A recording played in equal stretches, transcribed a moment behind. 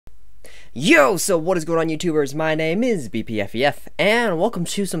Yo, so what is going on, YouTubers? My name is BPFEF, and welcome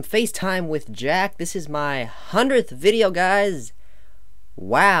to some FaceTime with Jack. This is my 100th video, guys.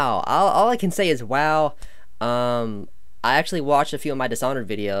 Wow, all I can say is wow. I actually watched a few of my Dishonored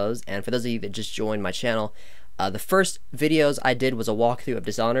videos, and for those of you that just joined my channel, the first videos I did was a walkthrough of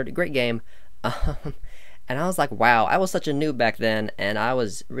Dishonored, a great game. And I was like, wow, I was such a noob back then, and I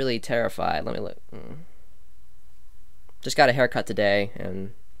was really terrified. Let me look. Just got a haircut today,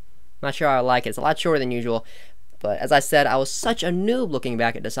 and not sure how I like it. It's a lot shorter than usual, but as I said, I was such a noob looking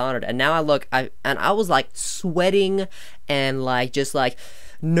back at Dishonored, and now I was like sweating and like just like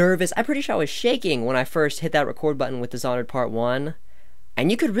nervous. I'm pretty sure I was shaking when I first hit that record button with Dishonored Part 1,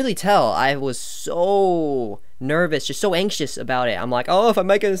 and you could really tell I was so nervous, just so anxious about it. I'm like, oh, if I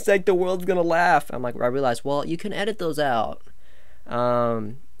make a mistake, the world's gonna laugh. I'm like, I realized, well, you can edit those out.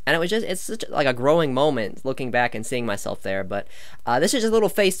 And it's such like a growing moment looking back and seeing myself there. But this is just a little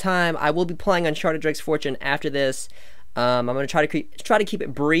FaceTime. I will be playing Uncharted Drake's Fortune after this. I'm gonna try to keep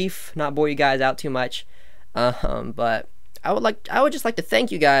it brief, not bore you guys out too much. But I would just like to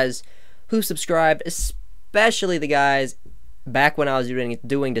thank you guys who subscribed, especially the guys back when I was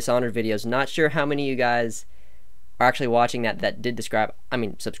doing Dishonored videos. Not sure how many of you guys are actually watching that did subscribe.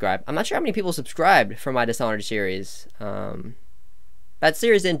 I'm not sure how many people subscribed for my Dishonored series. That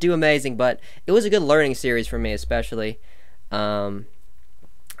series didn't do amazing, but it was a good learning series for me, especially. Am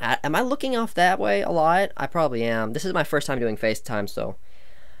I looking off that way a lot? I probably am. This is my first time doing FaceTime, so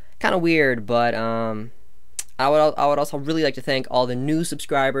kind of weird, but I would also really like to thank all the new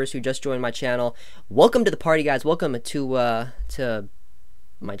subscribers who just joined my channel. Welcome to the party, guys. Welcome to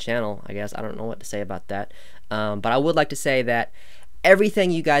my channel, I guess. I don't know what to say about that. But I would like to say that everything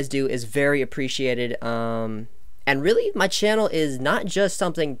you guys do is very appreciated. And really, my channel is not just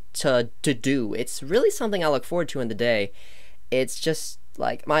something to do. It's really something I look forward to in the day. It's just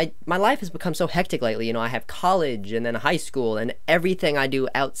like my life has become so hectic lately. You know, I have college and then high school and everything I do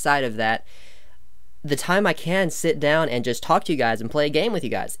outside of that. The time I can sit down and just talk to you guys and play a game with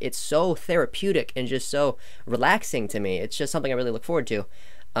you guys, it's so therapeutic and just so relaxing to me. It's just something I really look forward to.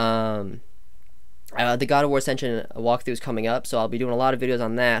 The God of War Ascension walkthrough is coming up, so I'll be doing a lot of videos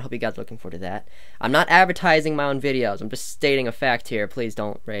on that. Hope you guys are looking forward to that. I'm not advertising my own videos. I'm just stating a fact here. Please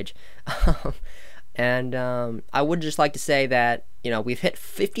don't rage. And I would just like to say that, you know, we've hit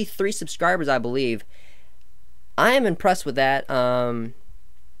 53 subscribers, I believe. I am impressed with that.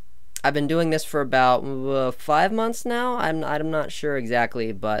 I've been doing this for about 5 months now. I'm not sure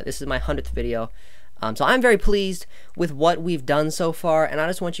exactly, but this is my 100th video. So I'm very pleased with what we've done so far, and I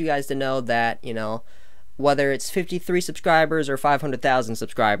just want you guys to know that, you know, whether it's 53 subscribers or 500,000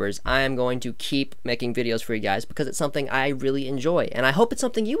 subscribers, I am going to keep making videos for you guys because it's something I really enjoy, and I hope it's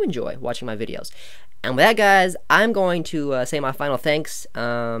something you enjoy watching my videos. And with that, guys, I'm going to say my final thanks,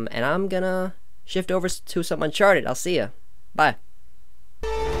 and I'm gonna shift over to some Uncharted. I'll see ya. Bye.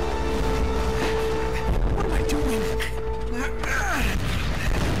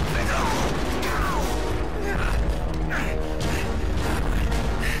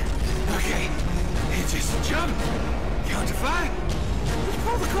 Jump! Count to 5. Just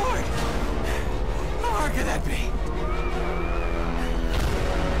pull the cord. How hard could that be?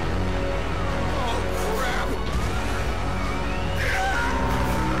 Oh, crap!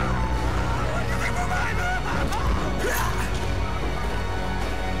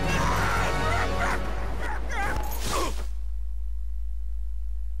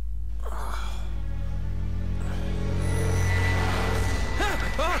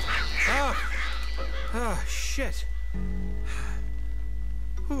 Oh, shit.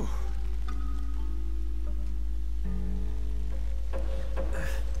 Whew.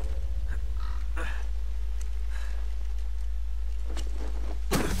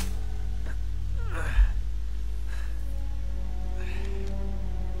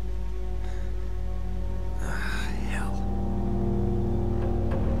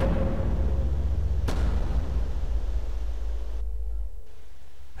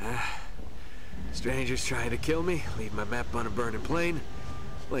 Strangers trying to kill me, leave my map on a burning plane.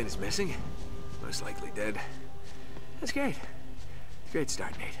 Plane is missing, most likely dead. That's great. Great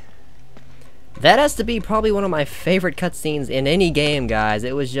start, Nate. That has to be probably one of my favorite cutscenes in any game, guys.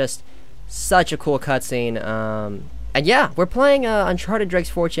 It was just such a cool cutscene. And yeah, we're playing Uncharted Drake's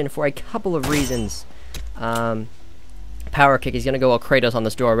Fortune for a couple of reasons. Power kick. He's gonna go all Kratos on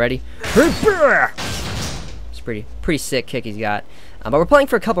this door. Ready? It's pretty sick kick he's got. But we're playing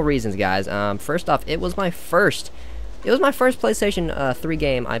for a couple reasons, guys. First off, it was my first PlayStation 3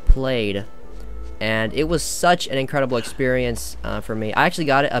 game I played. and it was such an incredible experience for me. I actually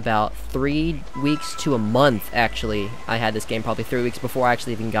got it about 3 weeks to a month, actually. I had this game probably 3 weeks before I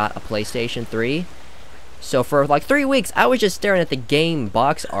actually even got a PlayStation 3. So for like 3 weeks, I was just staring at the game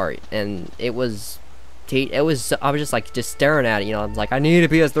box art, and I was just like staring at it, you know. I was like, I need a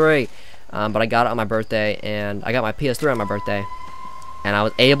PS3, but I got it on my birthday, and I got my PS3 on my birthday, and I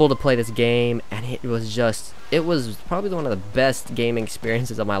was able to play this game, and it was probably one of the best gaming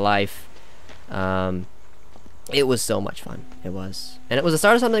experiences of my life. It was so much fun. It was, and it was the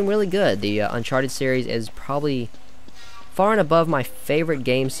start of something really good. The Uncharted series is probably far and above my favorite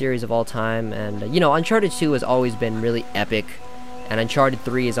game series of all time, and you know, Uncharted 2 has always been really epic, and Uncharted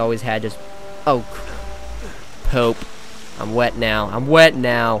 3 has always had just, oh, pope, I'm wet now,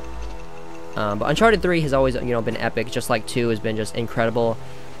 but Uncharted 3 has always, you know, been epic, just like 2 has been just incredible,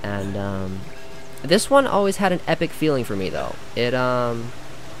 and this one always had an epic feeling for me, though. It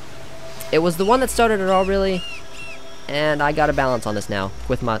was the one that started it all, really, and I got a balance on this now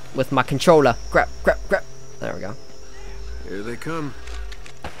with my controller. Grab, there we go. Here they come.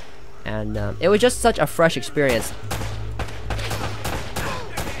 And it was just such a fresh experience.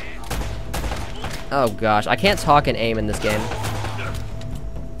 Oh gosh, I can't talk and aim in this game.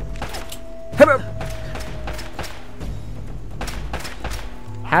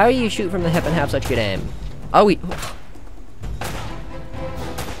 How do you shoot from the hip and have such good aim? Oh,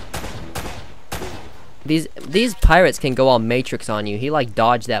 these pirates can go all Matrix on you. He like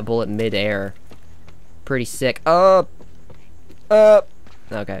dodged that bullet mid-air. Pretty sick. Okay.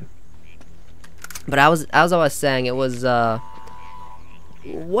 But as I was saying, it was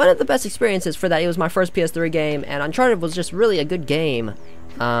one of the best experiences for that. It was my first PS3 game, and Uncharted was just really a good game.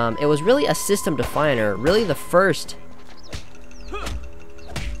 It was really a system definer, really the first.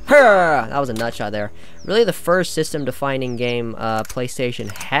 That was a nut shot there. Really the first system defining game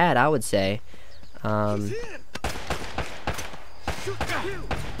PlayStation had, I would say. I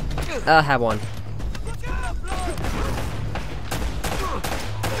have one.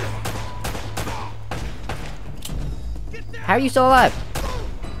 How are you still alive?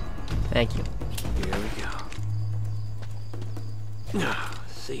 Thank you. Here we go.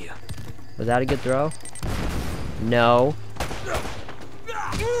 See ya. Was that a good throw? No.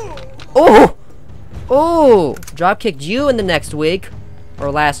 Oh! Oh! Drop kicked you in the next week. Or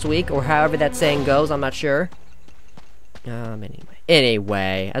last week, or however that saying goes, I'm not sure.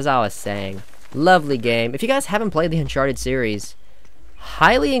 Anyway, as I was saying, lovely game. If you guys haven't played the Uncharted series,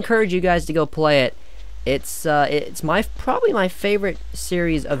 highly encourage you guys to go play it. It's probably my favorite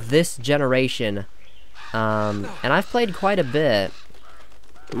series of this generation, and I've played quite a bit.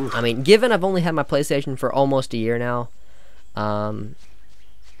 I mean, given I've only had my PlayStation for almost a year now,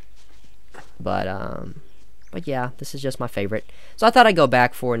 but yeah, this is just my favorite. So I thought I'd go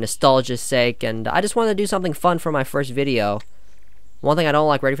back for nostalgia's sake, and I just wanted to do something fun for my first video. One thing I don't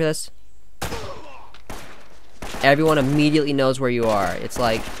like, ready for this? Everyone immediately knows where you are. It's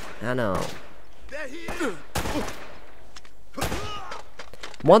like, I know.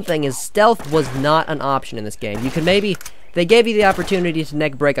 One thing is, stealth was not an option in this game. You could maybe, they gave you the opportunity to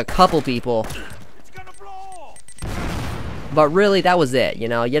neck break a couple people, but really that was it, you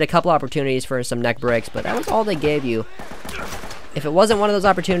know. You had a couple opportunities for some neck breaks, but that was all they gave you. If it wasn't one of those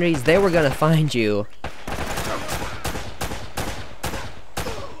opportunities, they were gonna find you.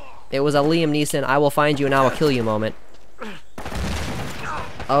 It was a Liam Neeson, I will find you and I will kill you moment.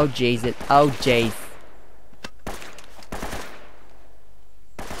 Oh jeez, oh jeez.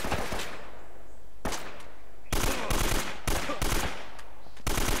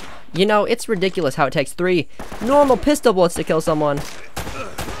 You know, it's ridiculous how it takes 3 normal pistol bullets to kill someone,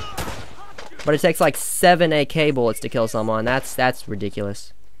 but it takes like 7 AK bullets to kill someone. That's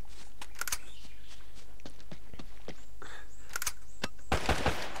ridiculous.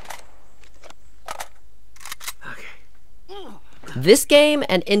 This game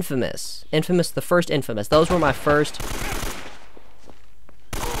and Infamous, the first Infamous, those were my first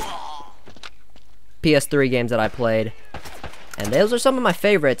PS3 games that I played, and those are some of my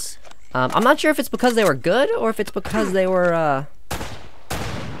favorites. I'm not sure if it's because they were good or if it's because they were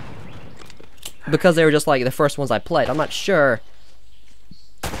just like the first ones I played. I'm not sure,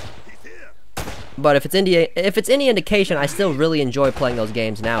 but if it's any indication, I still really enjoy playing those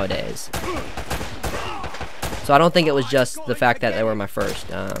games nowadays. So I don't think it was just the fact that they were my first.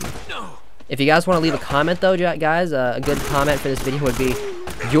 If you guys want to leave a comment though, guys, a good comment for this video would be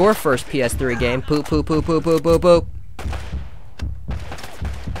your first PS3 game. Poop, poop, poop, poop, poop, poop, poop.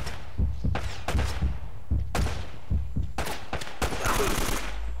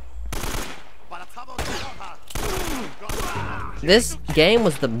 this game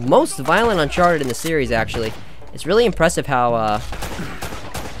was the most violent Uncharted in the series, actually. It's really impressive how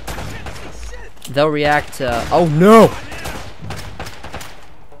they'll react to... Oh no!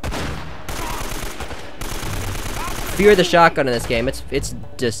 Fear the shotgun in this game. It's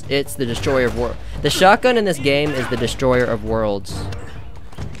the destroyer of worlds. The shotgun in this game is the destroyer of worlds.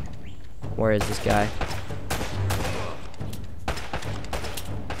 Where is this guy?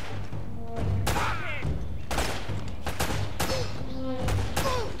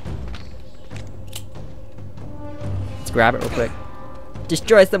 Let's grab it real quick.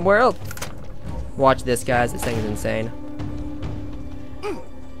 Destroy some world. Watch this, guys. This thing is insane.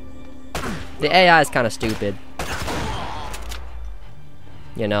 The AI is kind of stupid.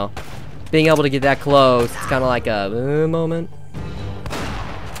 You know, being able to get that close, it's kind of like a moment.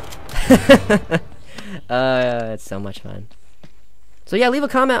 It's so much fun. So yeah, leave a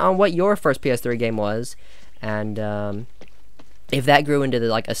comment on what your first PS3 game was, and if that grew into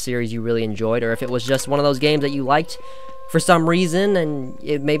like a series you really enjoyed, or if it was just one of those games that you liked for some reason, and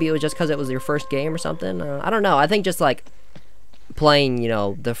maybe it was just because it was your first game or something. I don't know. I think just like playing, you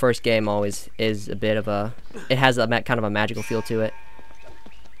know, the first game always is a bit of a, it has a kind of a magical feel to it.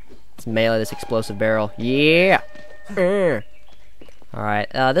 Let's melee this explosive barrel. Yeah. All right.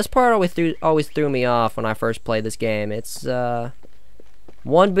 This part always threw me off when I first played this game. It's 1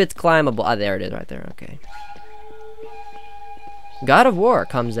 bit's climbable. Ah, there it is, right there. Okay. God of War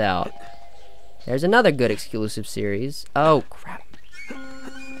comes out. There's another good exclusive series. Oh crap.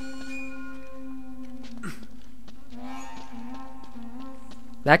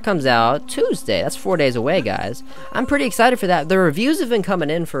 That comes out Tuesday. That's 4 days away, guys. I'm pretty excited for that. The reviews have been coming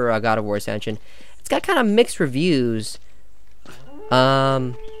in for God of War Ascension. It's got kind of mixed reviews,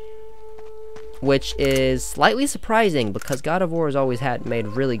 which is slightly surprising because God of War has always made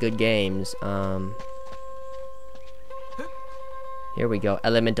really good games. Here we go.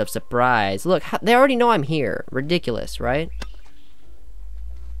 Element of surprise. Look, they already know I'm here. Ridiculous, right?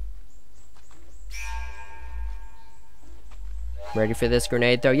 Ready for this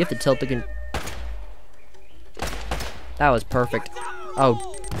grenade throw? You have to tilt the That was perfect.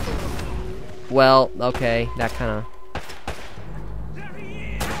 Oh. Well, okay. That kind of...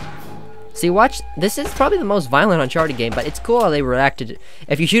 See, watch. This is probably the most violent Uncharted game, but it's cool how they reacted.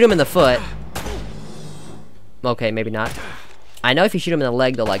 If you shoot him in the foot... Okay, maybe not. I know if you shoot him in the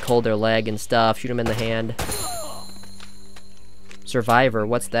leg, they'll like hold their leg and stuff. Shoot him in the hand. Survivor,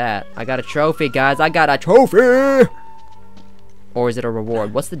 what's that? I got a trophy, guys. I got a trophy! Or is it a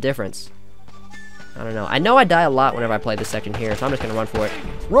reward? What's the difference? I don't know. I know I die a lot whenever I play this section here, so I'm just gonna run for it.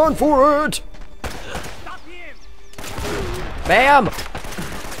 Run for it! Bam!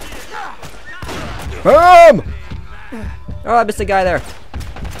 Bam! Oh, I missed a guy there.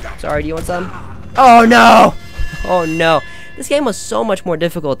 Sorry, do you want some? Oh no! Oh no. This game was so much more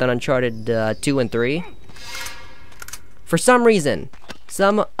difficult than Uncharted 2 and 3. For some reason.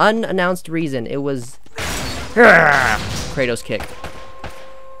 Some unannounced reason. It was... Kratos kick.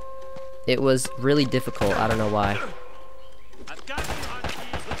 It was really difficult. I don't know why.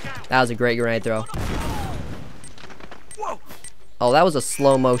 That was a great grenade throw. Oh, that was a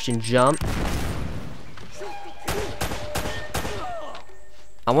slow motion jump.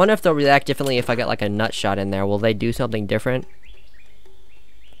 I wonder if they'll react differently if I get like a nut shot in there. Will they do something different?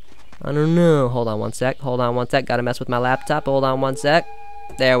 I don't know. Hold on one sec. Hold on one sec. Gotta mess with my laptop. Hold on one sec.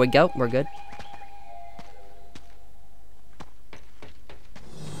 There we go. We're good.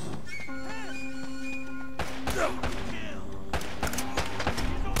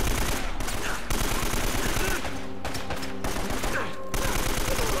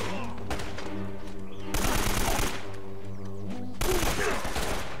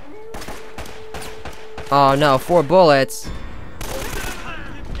 Oh no, 4 bullets.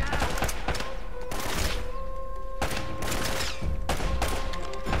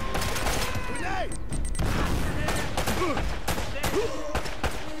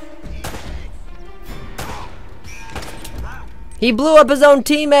 He blew up his own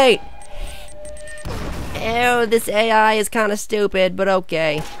teammate. Ew, this AI is kind of stupid, but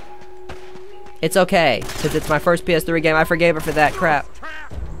okay. It's okay, because it's my first PS3 game. I forgave it for that crap.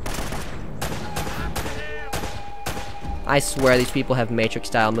 I swear these people have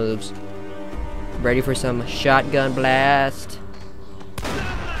Matrix-style moves. Ready for some shotgun blast?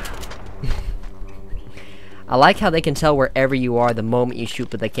 I like how they can tell wherever you are the moment you shoot,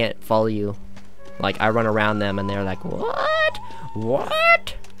 but they can't follow you. Like, I run around them and they're like, what?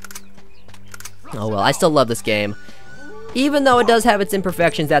 What? Oh well, I still love this game. Even though it does have its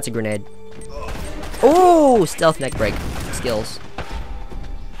imperfections. That's a grenade. Ooh, stealth neck break skills.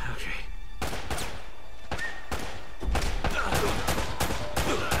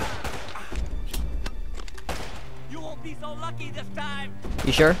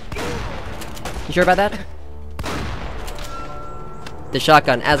 You sure? You sure about that? The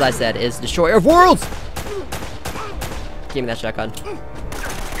shotgun, as I said, is destroyer of worlds! Give me that shotgun.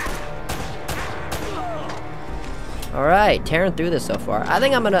 Alright, tearing through this so far. I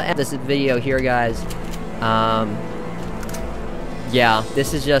think I'm gonna end this video here, guys. Yeah,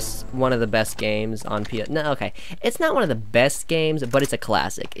 this is just one of the best games on PS. No, okay. It's not one of the best games, but it's a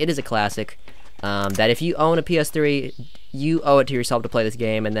classic. It is a classic. That if you own a PS3, you owe it to yourself to play this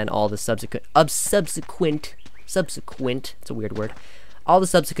game, and then all the subsequent, it's a weird word, all the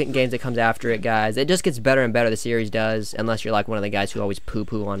subsequent games that comes after it, guys. It just gets better and better, the series does, unless you're like one of the guys who always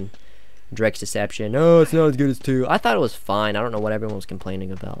poo-poo on Drake's Deception. Oh, it's not as good as 2. I thought it was fine. I don't know what everyone was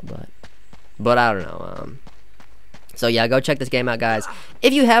complaining about, but I don't know. So yeah, go check this game out, guys.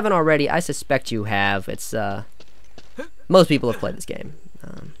 If you haven't already, I suspect you have. It's most people have played this game.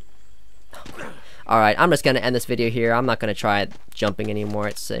 Alright, I'm just gonna end this video here. I'm not gonna try jumping anymore.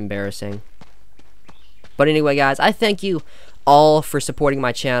 It's embarrassing. But anyway, guys, I thank you all for supporting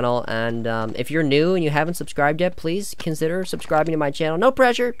my channel, and if you're new and you haven't subscribed yet, please consider subscribing to my channel. No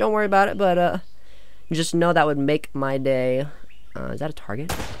pressure, don't worry about it, but just know that would make my day. Is that a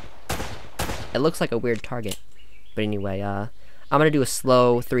target? It looks like a weird target. But anyway, I'm gonna do a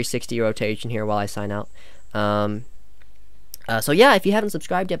slow 360 rotation here while I sign out. So yeah, if you haven't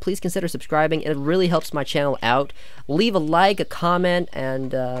subscribed yet, please consider subscribing. It really helps my channel out. Leave a like, a comment,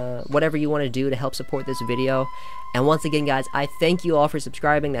 and whatever you want to do to help support this video. And once again, guys, I thank you all for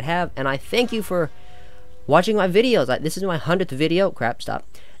subscribing that have, and I thank you for watching my videos. This is my 100th video. Crap, stop.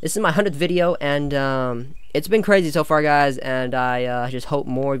 This is my 100th video, and it's been crazy so far, guys, and I just hope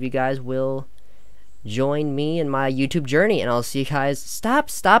more of you guys will join me in my YouTube journey, and I'll see you guys.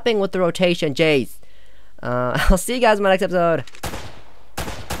 Stopping with the rotation, Jace. I'll see you guys in my next episode.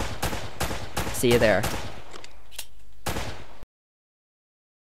 See you there.